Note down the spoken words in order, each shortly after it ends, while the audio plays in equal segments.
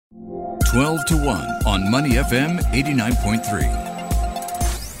12 to 1 on Money FM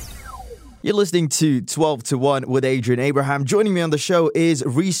 89.3. You're listening to 12 to 1 with Adrian Abraham. Joining me on the show is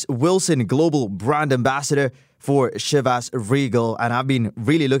Reese Wilson, Global Brand Ambassador for Chivas Regal. And I've been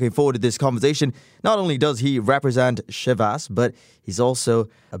really looking forward to this conversation. Not only does he represent Chivas, but he's also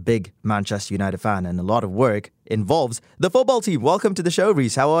a big Manchester United fan, and a lot of work involves the football team. Welcome to the show,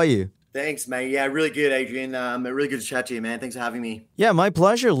 Reese. How are you? Thanks, mate. Yeah, really good, Adrian. Really good to chat to you, man. Thanks for having me. Yeah, my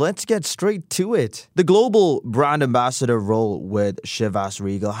pleasure. Let's get straight to it. The global brand ambassador role with Chivas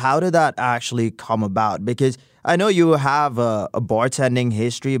Regal, how did that actually come about? Because I know you have a bartending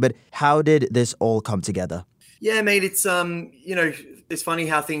history, but how did this all come together? Yeah, mate, it's it's funny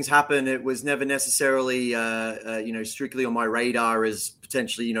how things happen. It was never necessarily strictly on my radar as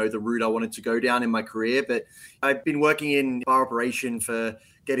potentially, the route I wanted to go down in my career, but I've been working in bar operation for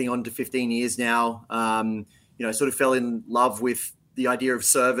getting on to 15 years now. Sort of fell in love with the idea of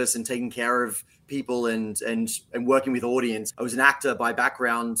service and taking care of people and working with audience. I was an actor by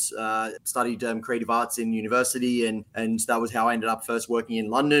background, studied creative arts in university, and that was how I ended up first working in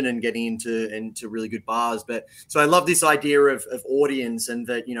London and getting into really good bars. But so I love this idea of audience, and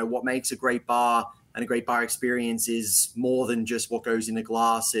that, what makes a great bar and a great bar experience is more than just what goes in the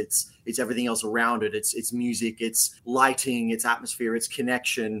glass. It's everything else around it. It's music, it's lighting, it's atmosphere, it's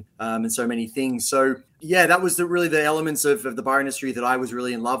connection, and so many things. So yeah, that was really the elements of the bar industry that I was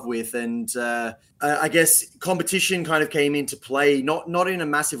really in love with. And I guess competition kind of came into play, not in a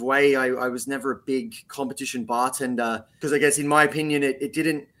massive way. I was never a big competition bartender because I guess in my opinion,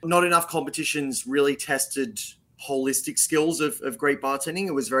 not enough competitions really tested holistic skills of great bartending.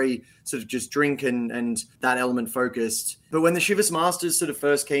 It was very sort of just drink and that element focused. But when the Chivas Masters sort of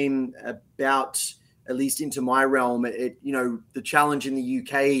first came about, at least into my realm, the challenge in the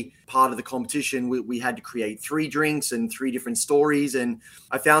UK part of the competition, we had to create 3 drinks and 3 different stories. And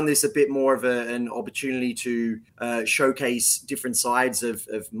I found this a bit more of an opportunity to showcase different sides of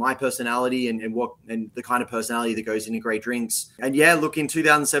my personality and the kind of personality that goes into great drinks. And yeah, look, in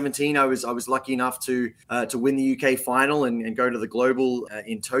 2017, I was lucky enough to win the UK final and go to the global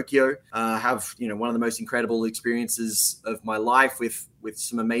in Tokyo, have, one of the most incredible experiences of my life with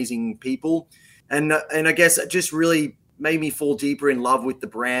some amazing people. And I guess it just really made me fall deeper in love with the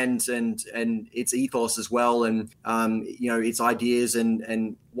brand and its ethos as well. And, its ideas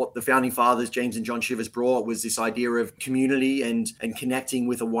and what the founding fathers, James and John Chivas, brought was this idea of community and connecting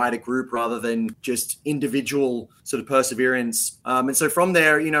with a wider group rather than just individual sort of perseverance. And so from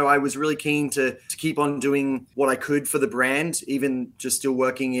there, I was really keen to keep on doing what I could for the brand, even just still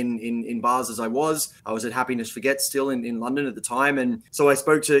working in bars as I was. I was at Happiness Forget still in London at the time. And so I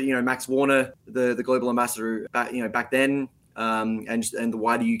spoke to, Max Warner, the global ambassador back then, and the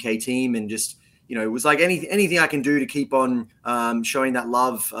wider UK team, and just, it was like anything I can do to keep on showing that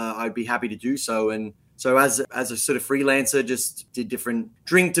love, I'd be happy to do so. And so as a sort of freelancer, just did different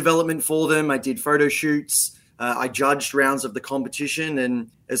drink development for them. I did photo shoots. I judged rounds of the competition.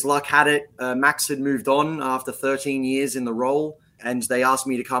 And as luck had it, Max had moved on after 13 years in the role. And they asked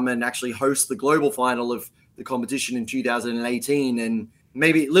me to come and actually host the global final of the competition in 2018. And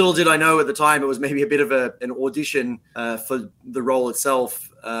maybe little did I know at the time, it was maybe a bit of an audition for the role itself.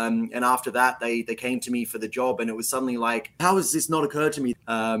 And after that, they came to me for the job, and it was suddenly like, how has this not occurred to me?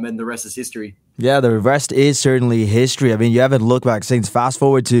 And the rest is history. Yeah, the rest is certainly history. I mean, you haven't looked back since. Fast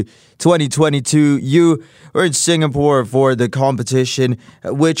forward to 2022, you were in Singapore for the competition,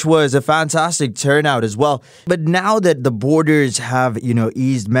 which was a fantastic turnout as well. But now that the borders have,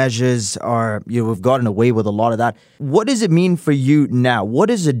 eased measures, or we've gotten away with a lot of that, what does it mean for you now? What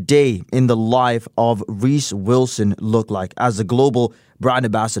does a day in the life of Reese Wilson look like as a global brand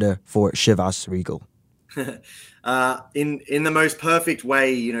ambassador for Chivas Regal? In the most perfect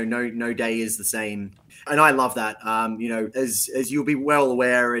way, no day is the same. And I love that. As you'll be well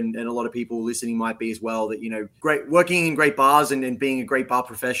aware, and a lot of people listening might be as well, that, great working in great bars and being a great bar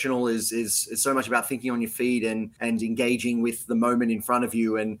professional is so much about thinking on your feet and engaging with the moment in front of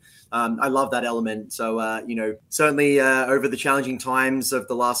you. And I love that element. So, certainly over the challenging times of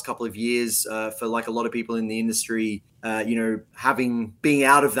the last couple of years, for like a lot of people in the industry, being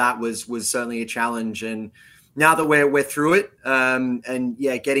out of that was certainly a challenge. And now that we're through it,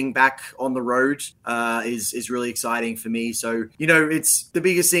 getting back on the road is really exciting for me. So, it's the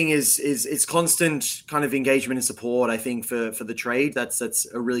biggest thing is constant kind of engagement and support, I think, for the trade. That's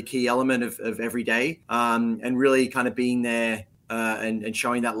a really key element of every day, and really kind of being there and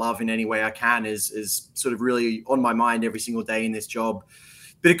showing that love in any way I can is sort of really on my mind every single day in this job.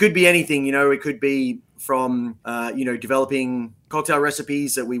 But it could be anything, it could be from, developing cocktail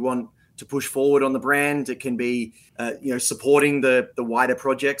recipes that we want to push forward on the brand. It can be, supporting the wider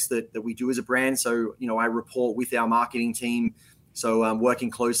projects that we do as a brand. So, I report with our marketing team. So I'm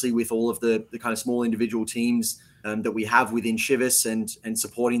working closely with all of the kind of small individual teams that we have within Chivas and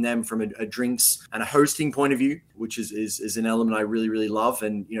supporting them from a drinks and a hosting point of view, which is an element I really, really love.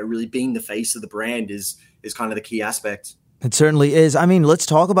 And, really being the face of the brand is kind of the key aspect. It certainly is. I mean, let's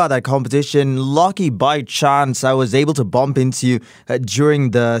talk about that competition. Lucky by chance, I was able to bump into you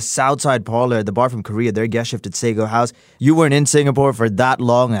during the Southside Parlor, the bar from Korea, their guest shift at Sego House. You weren't in Singapore for that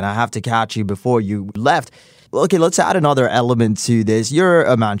long, and I have to catch you before you left. Okay, let's add another element to this. You're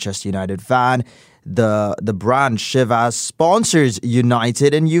a Manchester United fan. The brand Chivas sponsors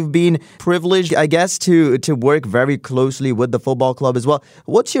United, and you've been privileged, I guess, to work very closely with the football club as well.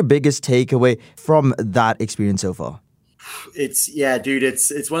 What's your biggest takeaway from that experience so far? It's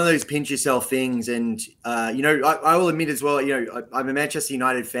one of those pinch yourself things. And, I will admit as well, I'm a Manchester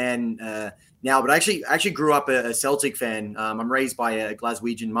United fan now, but I actually grew up a Celtic fan. I'm raised by a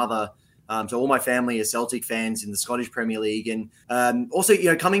Glaswegian mother. So all my family are Celtic fans in the Scottish Premier League. And also,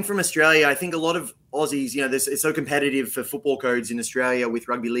 coming from Australia, I think a lot of Aussies, it's so competitive for football codes in Australia with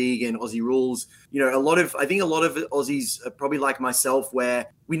rugby league and Aussie rules. I think a lot of Aussies are probably like myself, where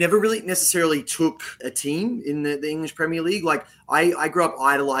we never really necessarily took a team in the English Premier League. Like I grew up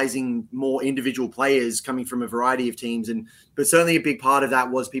idolizing more individual players coming from a variety of teams. But certainly a big part of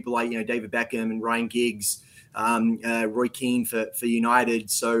that was people like, David Beckham and Ryan Giggs, Roy Keane for United.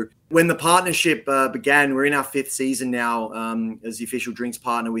 So when the partnership began, we're in our 5th season now as the official drinks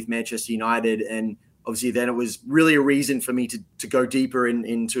partner with Manchester United. And obviously then it was really a reason for me to go deeper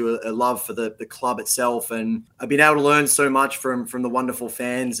into a love for the club itself. And I've been able to learn so much from the wonderful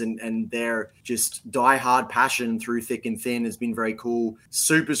fans and their just diehard passion through thick and thin has been very cool.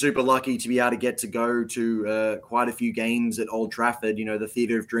 Super, super lucky to be able to get to go to quite a few games at Old Trafford, the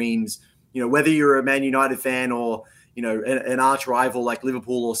Theatre of Dreams. Whether you're a Man United fan or, an arch rival like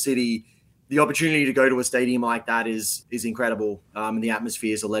Liverpool or City, the opportunity to go to a stadium like that is incredible. And the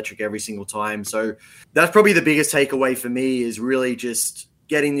atmosphere is electric every single time. So that's probably the biggest takeaway for me, is really just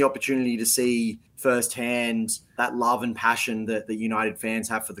getting the opportunity to see firsthand that love and passion that the United fans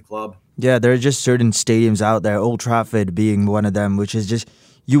have for the club. Yeah, there are just certain stadiums out there, Old Trafford being one of them, which is just,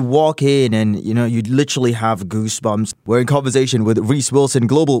 you walk in and, you literally have goosebumps. We're in conversation with Reece Wilson,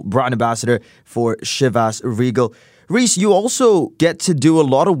 Global Brand Ambassador for Chivas Regal. Reece, you also get to do a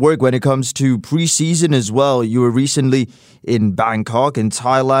lot of work when it comes to preseason as well. You were recently in Bangkok in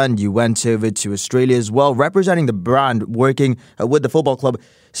Thailand. You went over to Australia as well, representing the brand, working with the football club.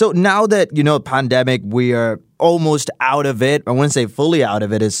 So now that, pandemic, we are almost out of it. I wouldn't say fully out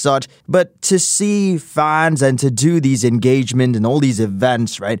of it as such, but to see fans and to do these engagements and all these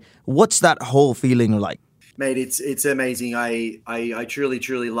events, right? What's that whole feeling like? Mate, it's amazing. I truly,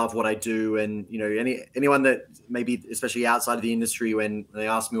 truly love what I do. And, anyone that maybe, especially outside of the industry, when they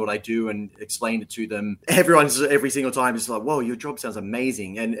ask me what I do and explain it to them, every single time is like, whoa, your job sounds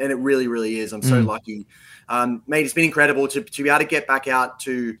amazing. And it really, really is. I'm so lucky. Mate, it's been incredible to be able to get back out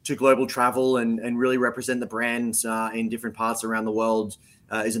to global travel and really represent the brands in different parts around the world.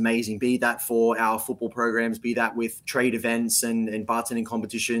 Is amazing. Be that for our football programs, be that with trade events and bartending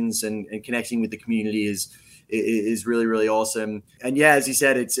competitions and connecting with the community is really, really awesome. And yeah, as you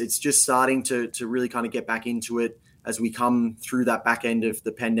said, it's just starting to really kind of get back into it as we come through that back end of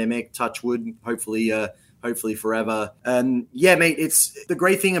the pandemic. Touch wood, hopefully forever. Yeah, mate, it's the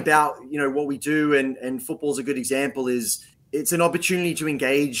great thing about, what we do, and football's a good example, is it's an opportunity to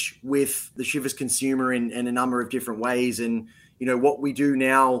engage with the Chivas consumer in a number of different ways. And what we do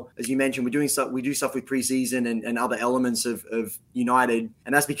now, as you mentioned, we do stuff with preseason and other elements of United.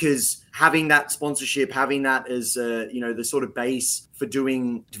 And that's because having that sponsorship, having that as, the sort of base for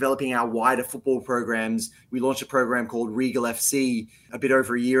developing our wider football programs. We launched a program called Regal FC a bit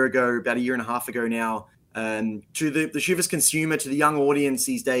over a year ago, about a year and a half ago now. To the Chivas consumer, to the young audience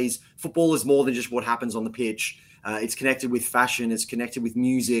these days, football is more than just what happens on the pitch. It's connected with fashion, it's connected with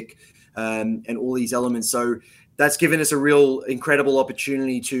music, and all these elements. So that's given us a real incredible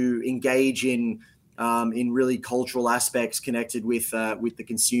opportunity to engage in really cultural aspects connected with the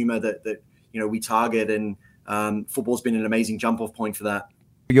consumer that we target, and football's been an amazing jump-off point for that.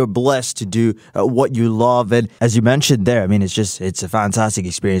 You're blessed to do what you love, and as you mentioned there, I mean, it's a fantastic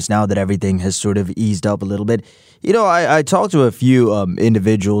experience now that everything has sort of eased up a little bit. I talked to a few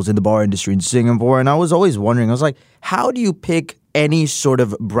individuals in the bar industry in Singapore, and I was always wondering, I was like, how do you pick any sort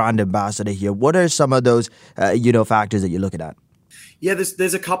of brand ambassador here? What are some of those, factors that you're looking at? Yeah,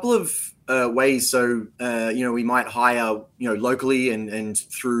 there's a couple of ways. So, we might hire, locally and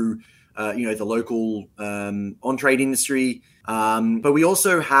through, the local on-trade industry. But we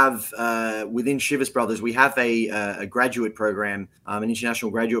also have, within Chivas Brothers, we have a graduate program, an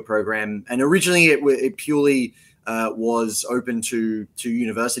international graduate program. And originally it purely was open to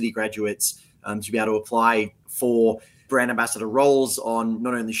university graduates to be able to apply for brand ambassador roles on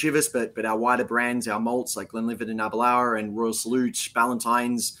not only Chivas, but our wider brands, our malts like Glenlivet and Nabalaur and Royal Salute,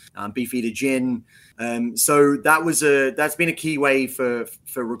 Ballantine's, Beefeater Gin. So that's been a key way for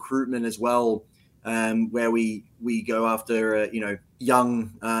recruitment as well, where we go after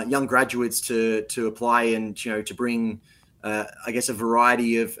young graduates to apply and to bring I guess a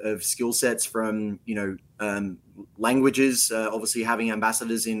variety of skill sets from languages, obviously having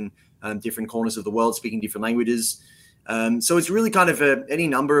ambassadors in different corners of the world speaking different languages. So it's really kind of any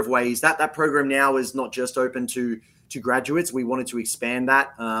number of ways that program now is not just open to graduates. We wanted to expand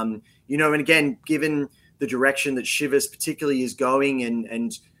that, and again, given the direction that Chivas particularly is going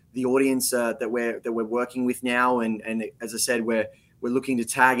and the audience that we're working with now. And as I said, we're looking to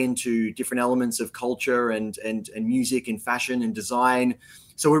tag into different elements of culture and music and fashion and design.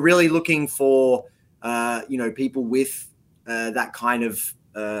 So we're really looking for, people with that kind of,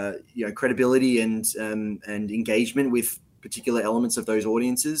 credibility and engagement with particular elements of those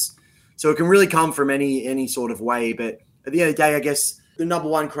audiences. So it can really come from any sort of way. But at the end of the day, I guess the number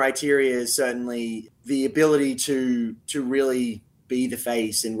one criteria is certainly the ability to really be the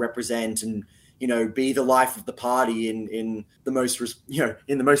face and represent and, be the life of the party in the most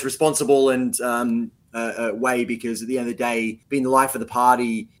responsible and way, because at the end of the day, being the life of the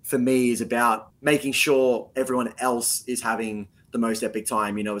party for me is about making sure everyone else is having the most epic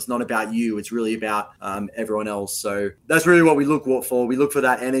time. It's not about you, it's really about everyone else. So that's really what we look for. We look for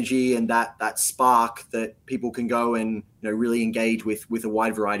that energy and that spark that people can go and really engage with a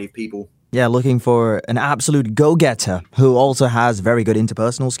wide variety of people. Yeah, looking for an absolute go-getter who also has very good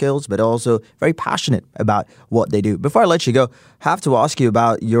interpersonal skills, but also very passionate about what they do. Before I let you go, I have to ask you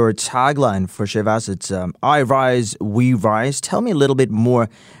about your tagline for Chivas. It's I rise, we rise. Tell me a little bit more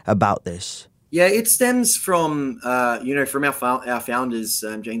about this. Yeah, it stems from from our founders,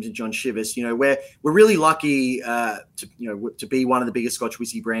 James and John Chivas. We're really lucky to be one of the biggest Scotch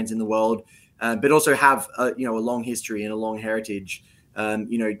whisky brands in the world, but also have a long history and a long heritage.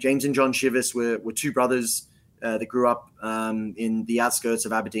 James and John Chivas were two brothers that grew up in the outskirts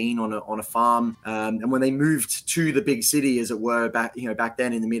of Aberdeen on a farm, and when they moved to the big city, as it were, back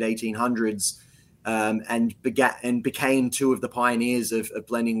then in the mid 1800s, and became two of the pioneers of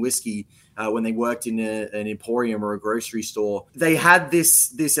blending whiskey. When they worked in an emporium or a grocery store, they had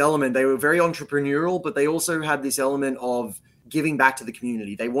this element. They were very entrepreneurial, but they also had this element of giving back to the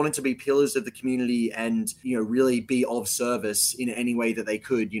community. They wanted to be pillars of the community and, really be of service in any way that they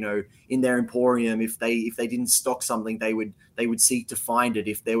could. In their emporium, if they didn't stock something, they would seek to find it.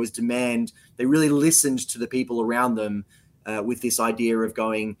 If there was demand, they really listened to the people around them with this idea of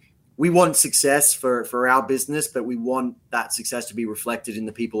going, we want success for our business, but we want that success to be reflected in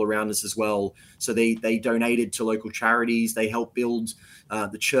the people around us as well. So they donated to local charities. They helped build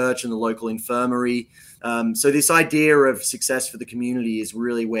the church and the local infirmary. So this idea of success for the community is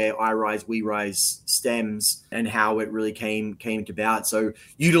really where I Rise, We Rise stems and how it really came about. So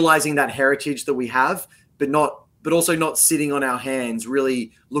utilizing that heritage that we have, but also not sitting on our hands,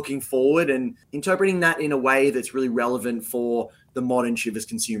 really looking forward and interpreting that in a way that's really relevant for the modern Chivas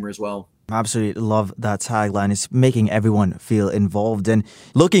consumer as well. Absolutely love that tagline. It's making everyone feel involved, and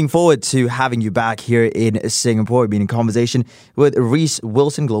looking forward to having you back here in Singapore, being in conversation with Reese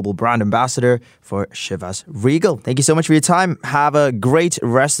Wilson, Global Brand Ambassador for Chivas Regal. Thank you so much for your time. Have a great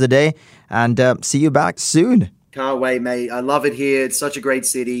rest of the day, and see you back soon. Can't wait, mate. I love it here. It's such a great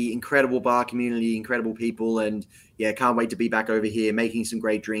city, incredible bar community, incredible people, and yeah, can't wait to be back over here making some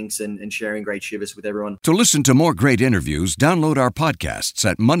great drinks and sharing great Chivas with everyone. To listen to more great interviews, download our podcasts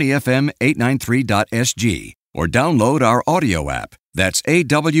at moneyfm893.sg or download our audio app. That's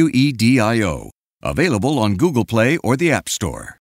AWEDIO. Available on Google Play or the App Store.